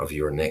opening of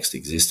your next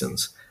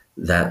existence,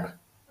 that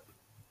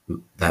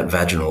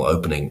vaginal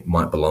opening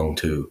might belong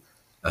to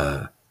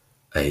a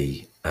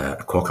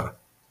quokka,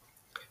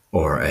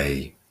 or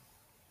a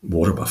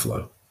water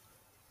buffalo,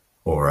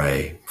 or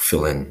a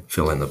fill in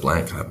the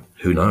blank.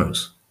 Who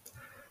knows?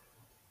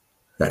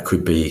 That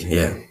could be,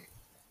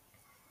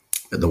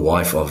 the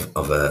wife of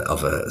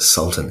a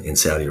sultan in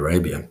Saudi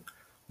Arabia,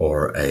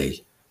 or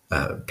a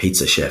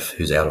pizza chef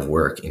who's out of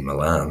work in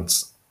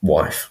Milan's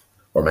wife,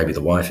 or maybe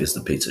the wife is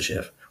the pizza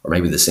chef, or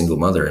maybe the single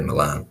mother in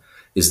Milan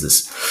is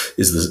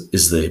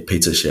the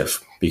pizza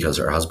chef because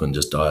her husband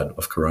just died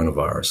of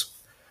coronavirus,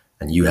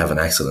 and you have an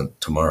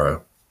accident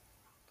tomorrow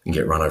and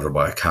get run over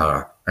by a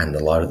car, and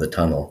the light of the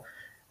tunnel,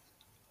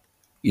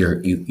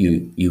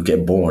 you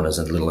get born as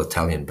a little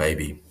Italian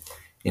baby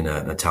in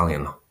a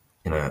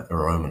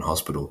Roman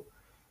hospital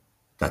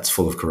that's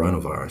full of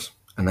coronavirus.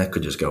 And that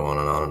could just go on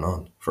and on and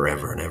on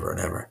forever and ever and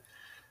ever.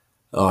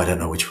 Oh, I don't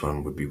know which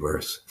one would be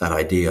worse. That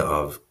idea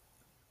of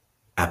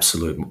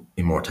absolute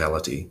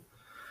immortality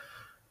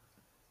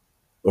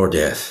or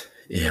death.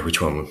 Yeah,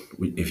 which one,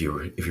 if you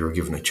were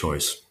given a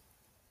choice?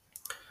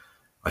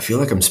 I feel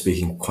like I'm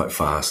speaking quite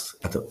fast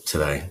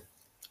today.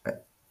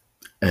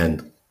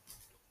 And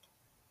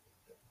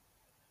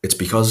it's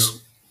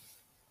because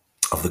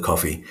of the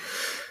coffee.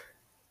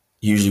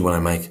 Usually when I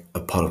make a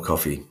pot of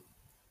coffee,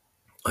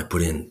 I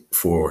put in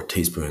 4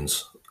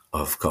 teaspoons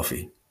of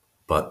coffee,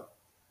 but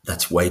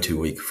that's way too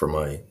weak for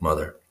my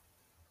mother.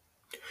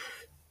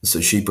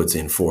 So she puts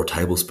in 4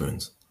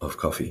 tablespoons of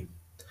coffee.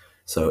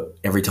 So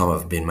every time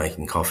I've been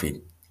making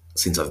coffee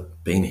since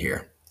I've been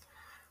here,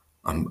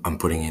 I'm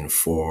putting in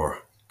 4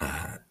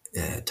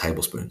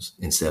 tablespoons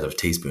instead of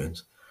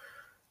teaspoons.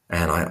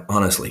 And I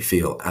honestly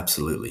feel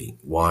absolutely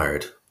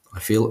wired. I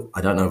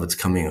don't know if it's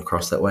coming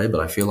across that way, but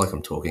I feel like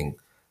I'm talking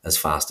as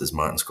fast as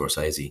Martin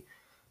Scorsese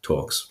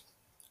talks.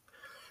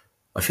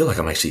 I feel like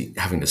I'm actually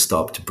having to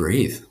stop to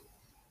breathe.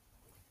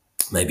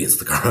 Maybe it's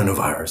the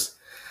coronavirus.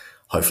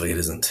 Hopefully it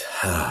isn't.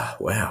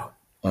 Wow.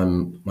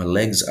 My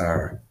legs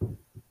are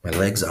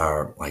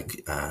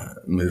like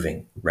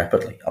moving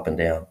rapidly up and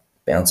down,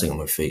 bouncing on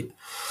my feet,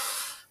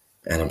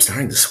 and I'm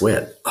starting to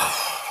sweat.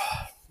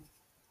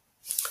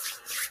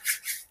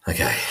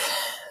 Okay.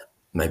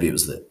 Maybe it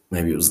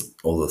was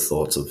all the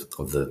thoughts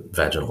of the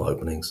vaginal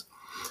openings.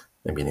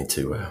 Maybe I need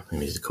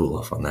to cool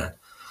off on that.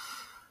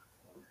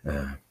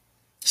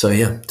 So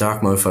yeah,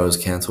 Dark Mofo is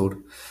cancelled.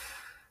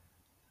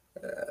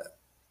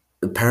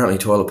 Apparently,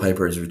 toilet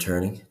paper is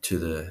returning to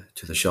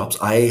the shops.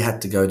 I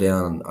had to go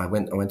down. I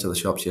went to the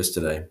shops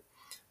yesterday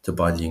to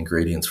buy the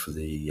ingredients for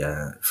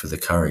the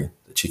curry,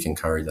 the chicken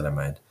curry that I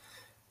made,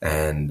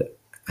 and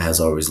As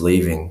I was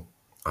leaving,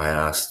 I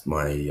asked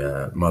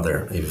my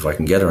mother if I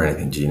can get her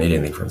anything. Do you need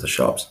anything from the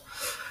shops?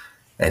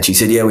 And she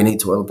said, "Yeah, we need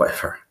toilet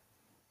paper."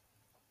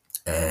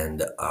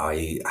 And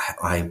I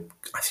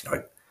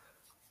think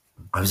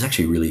I was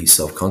actually really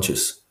self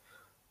conscious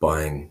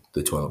buying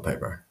the toilet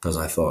paper because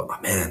I thought,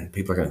 oh man,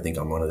 people are going to think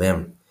I'm one of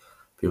them.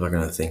 People are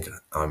going to think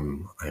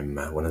I'm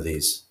one of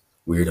these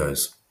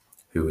weirdos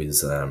who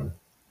is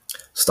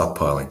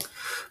stockpiling.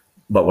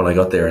 But when I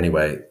got there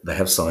anyway, they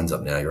have signs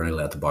up now. You're only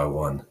allowed to buy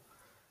one,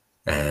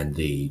 and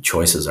the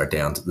choices are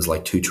down. There's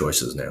like two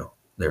choices now.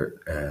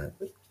 They're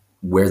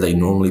where they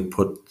normally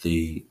put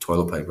the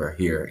toilet paper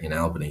here in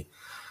Albany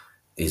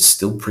is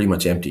still pretty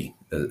much empty.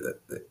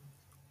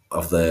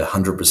 Of the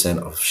 100%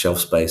 of shelf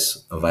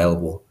space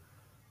available,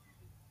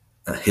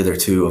 not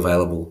hitherto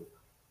available,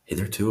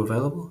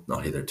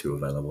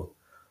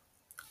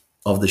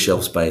 of the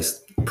shelf space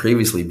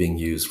previously being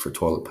used for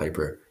toilet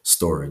paper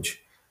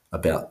storage,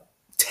 about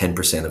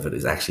 10% of it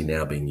is actually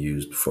now being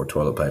used for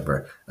toilet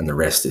paper, and the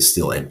rest is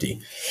still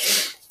empty.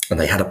 And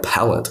they had a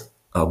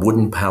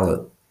wooden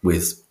pallet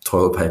with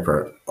toilet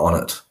paper on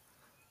it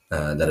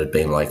that had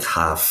been like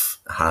half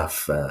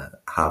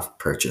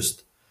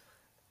purchased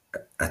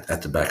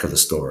at the back of the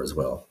store as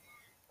well.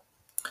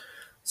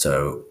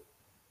 So,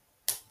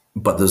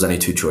 but there's only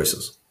two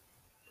choices.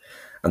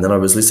 And then I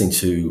was listening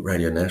to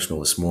Radio National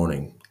this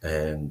morning,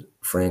 and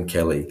Fran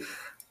Kelly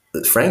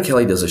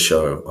does a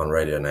show on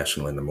Radio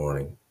National in the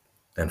morning.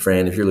 And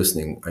Fran, if you're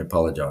listening, I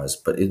apologize,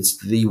 but it's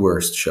the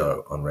worst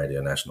show on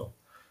Radio National.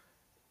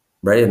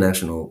 Radio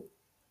National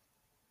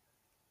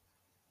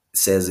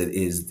says it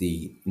is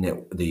the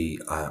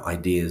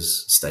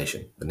ideas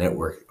station, the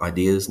network,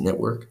 ideas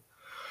network,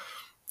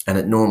 and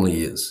it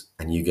normally is.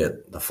 And you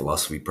get the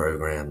philosophy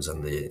programs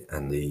and the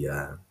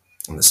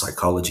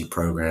psychology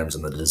programs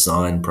and the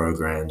design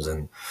programs,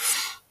 and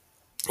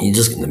you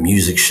just get the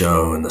music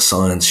show and the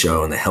science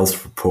show and the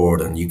health report,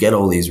 and you get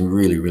all these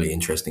really, really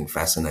interesting,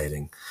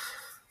 fascinating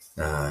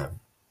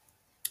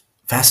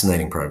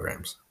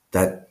programs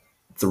that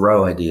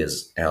throw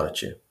ideas out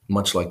at you,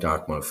 much like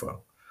Dark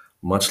Mofo,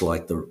 much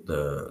like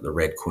the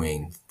Red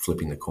Queen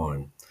flipping the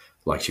coin,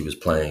 like she was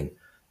playing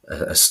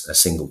a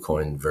single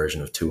coin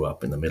version of Two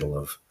Up in the middle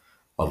of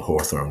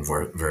Hawthorne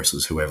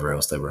versus whoever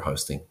else they were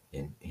hosting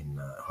in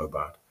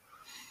Hobart.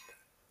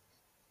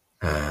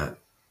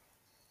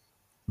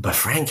 But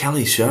Fran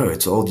Kelly's show,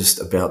 it's all just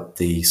about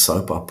the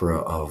soap opera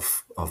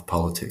of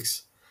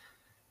politics.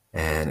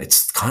 And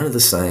it's kind of the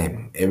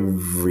same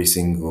every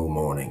single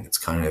morning. It's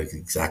kind of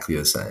exactly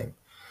the same.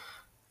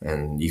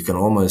 And you can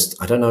almost,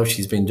 I don't know if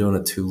she's been doing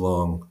it too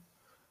long.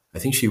 I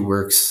think she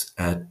works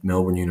at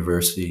Melbourne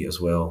University as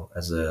well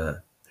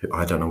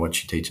I don't know what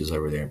she teaches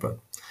over there, but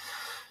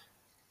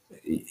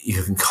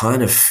you can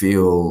kind of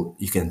feel,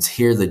 you can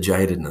hear the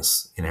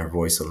jadedness in her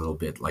voice a little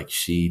bit, like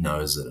she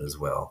knows it as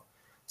well.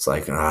 It's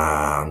like,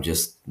 I'm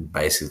just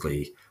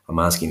basically, I'm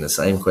asking the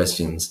same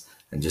questions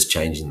and just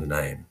changing the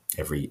name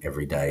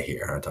every day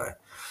here, aren't I?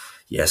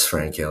 Yes,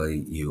 Fran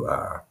Kelly, you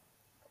are.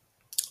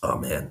 Oh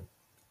man,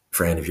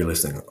 Fran, if you're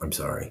listening, I'm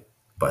sorry,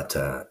 but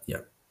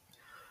yeah.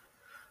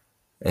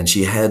 And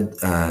she had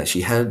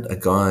a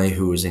guy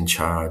who was in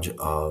charge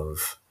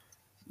of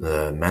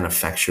the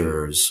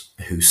manufacturers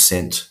who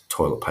sent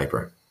toilet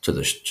paper to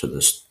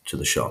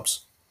the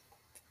shops,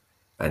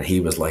 and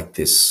he was like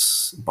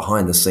this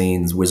behind the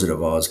scenes Wizard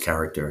of Oz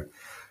character,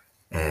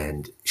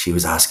 and she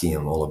was asking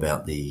him all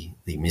about the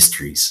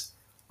mysteries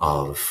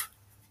of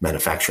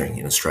manufacturing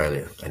in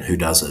Australia and who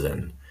does it,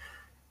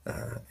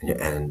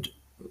 and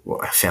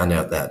I found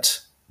out that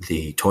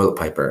the toilet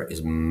paper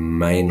is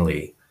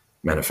mainly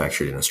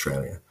manufactured in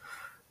Australia.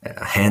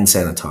 Hand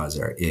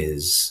sanitizer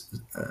is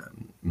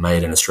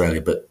made in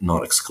Australia, but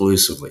not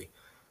exclusively.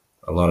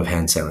 A lot of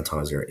hand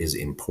sanitizer is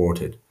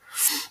imported.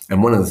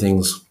 And one of the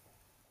things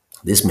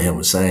this man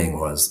was saying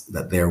was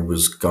that there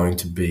was going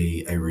to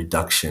be a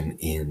reduction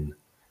in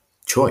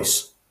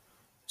choice.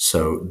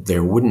 So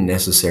there wouldn't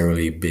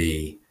necessarily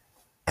be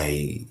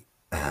a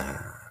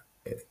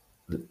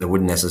there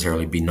wouldn't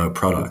necessarily be no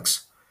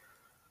products,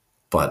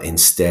 but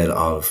instead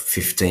of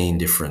 15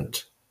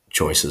 different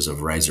choices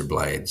of razor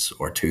blades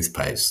or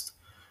toothpaste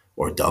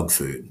or dog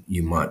food,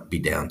 you might be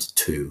down to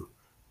two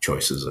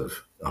choices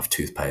of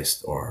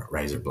toothpaste or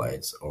razor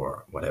blades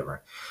or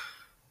whatever.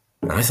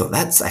 And I thought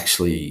that's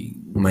actually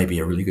maybe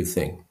a really good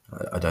thing.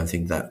 I don't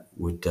think that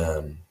would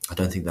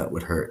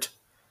hurt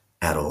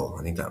at all.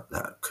 I think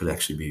that could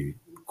actually be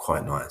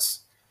quite nice.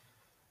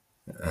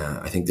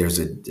 I think there's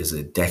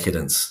a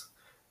decadence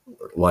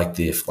like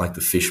the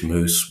fish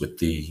mousse with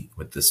the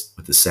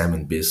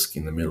salmon bisque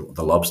in the middle,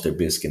 the lobster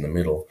bisque in the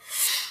middle.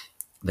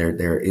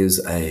 There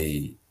is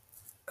a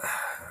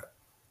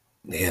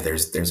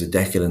there's a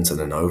decadence and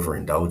an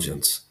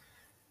overindulgence.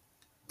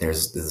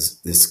 There's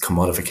this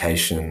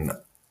commodification,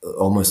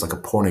 almost like a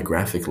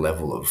pornographic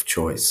level of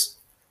choice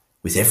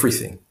with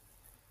everything,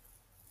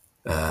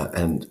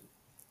 and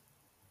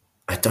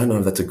I don't know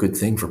if that's a good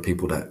thing for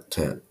people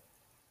to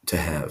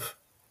have.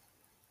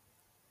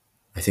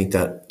 I think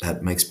that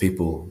makes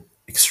people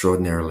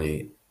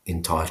extraordinarily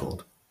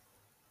entitled.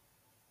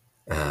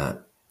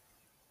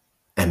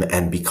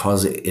 And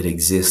because it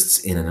exists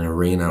in an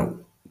arena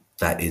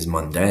that is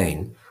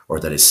mundane, or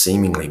that is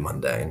seemingly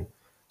mundane,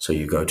 so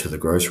you go to the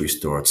grocery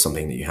store, it's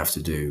something that you have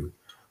to do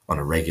on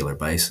a regular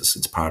basis.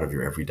 It's part of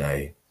your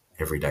everyday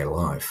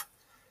life.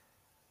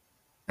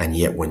 And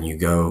yet when you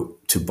go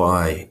to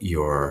buy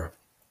your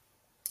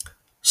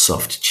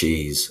soft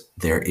cheese,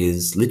 there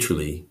is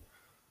literally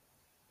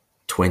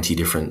 20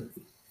 different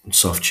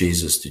soft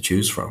cheeses to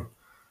choose from.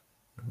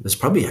 There's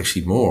probably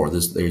actually more.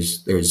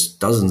 There's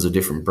dozens of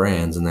different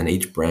brands, and then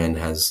each brand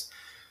has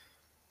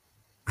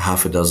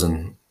half a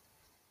dozen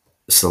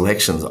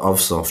selections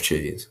of soft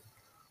cheese.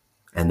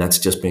 And that's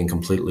just been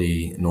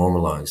completely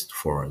normalized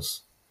for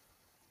us.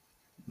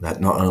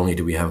 That not only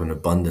do we have an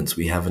abundance,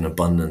 we have an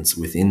abundance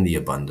within the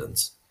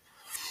abundance.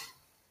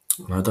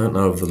 And I don't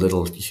know if the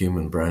little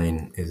human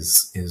brain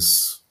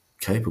is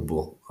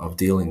capable of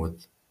dealing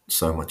with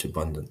so much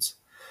abundance.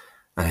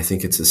 And I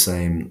think it's the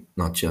same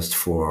not just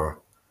for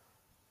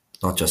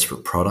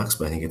products,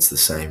 but I think it's the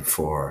same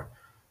for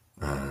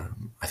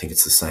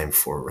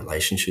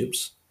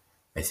relationships.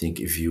 I think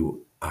if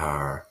you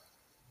are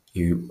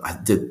you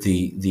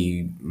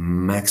the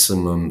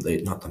maximum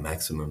the not the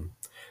maximum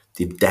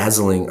the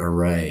dazzling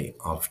array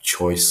of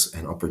choice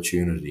and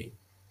opportunity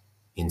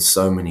in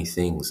so many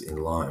things in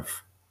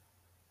life,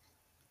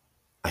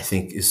 I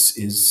think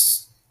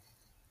is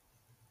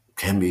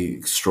can be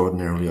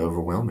extraordinarily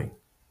overwhelming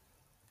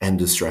and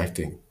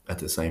distracting at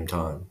the same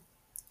time.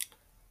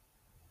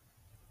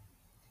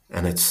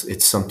 And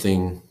it's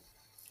something.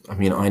 I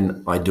mean,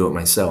 I do it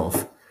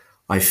myself.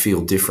 I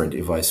feel different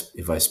if I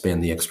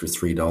spend the extra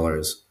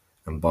 $3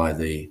 and buy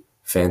the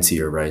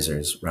fancier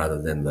razors rather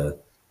than the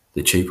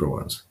cheaper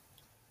ones.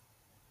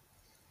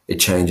 It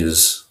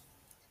changes,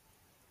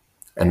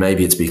 and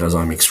maybe it's because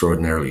I'm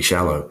extraordinarily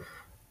shallow,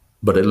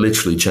 but it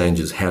literally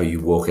changes how you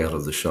walk out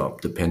of the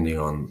shop depending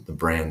on the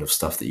brand of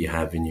stuff that you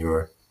have in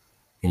your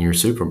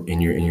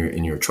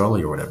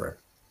trolley or whatever.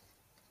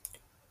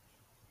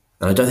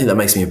 And I don't think that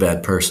makes me a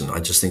bad person.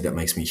 I just think that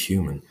makes me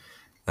human.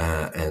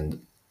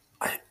 And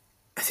I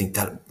I think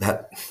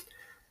that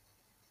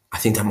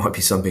might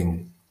be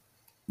something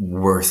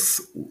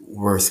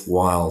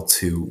worthwhile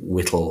to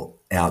whittle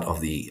out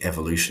of the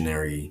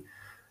evolutionary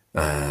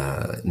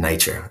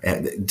nature,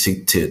 and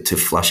to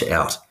flush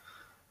out.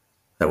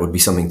 That would be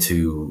something,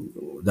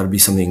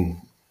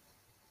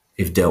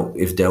 if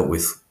dealt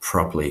with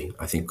properly,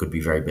 I think could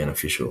be very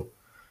beneficial.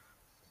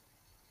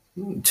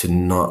 To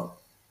not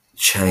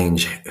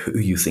change who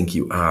you think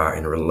you are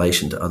in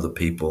relation to other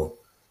people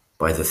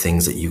by the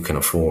things that you can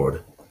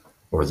afford,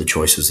 or the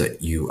choices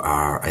that you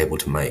are able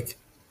to make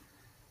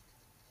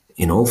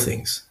in all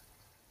things.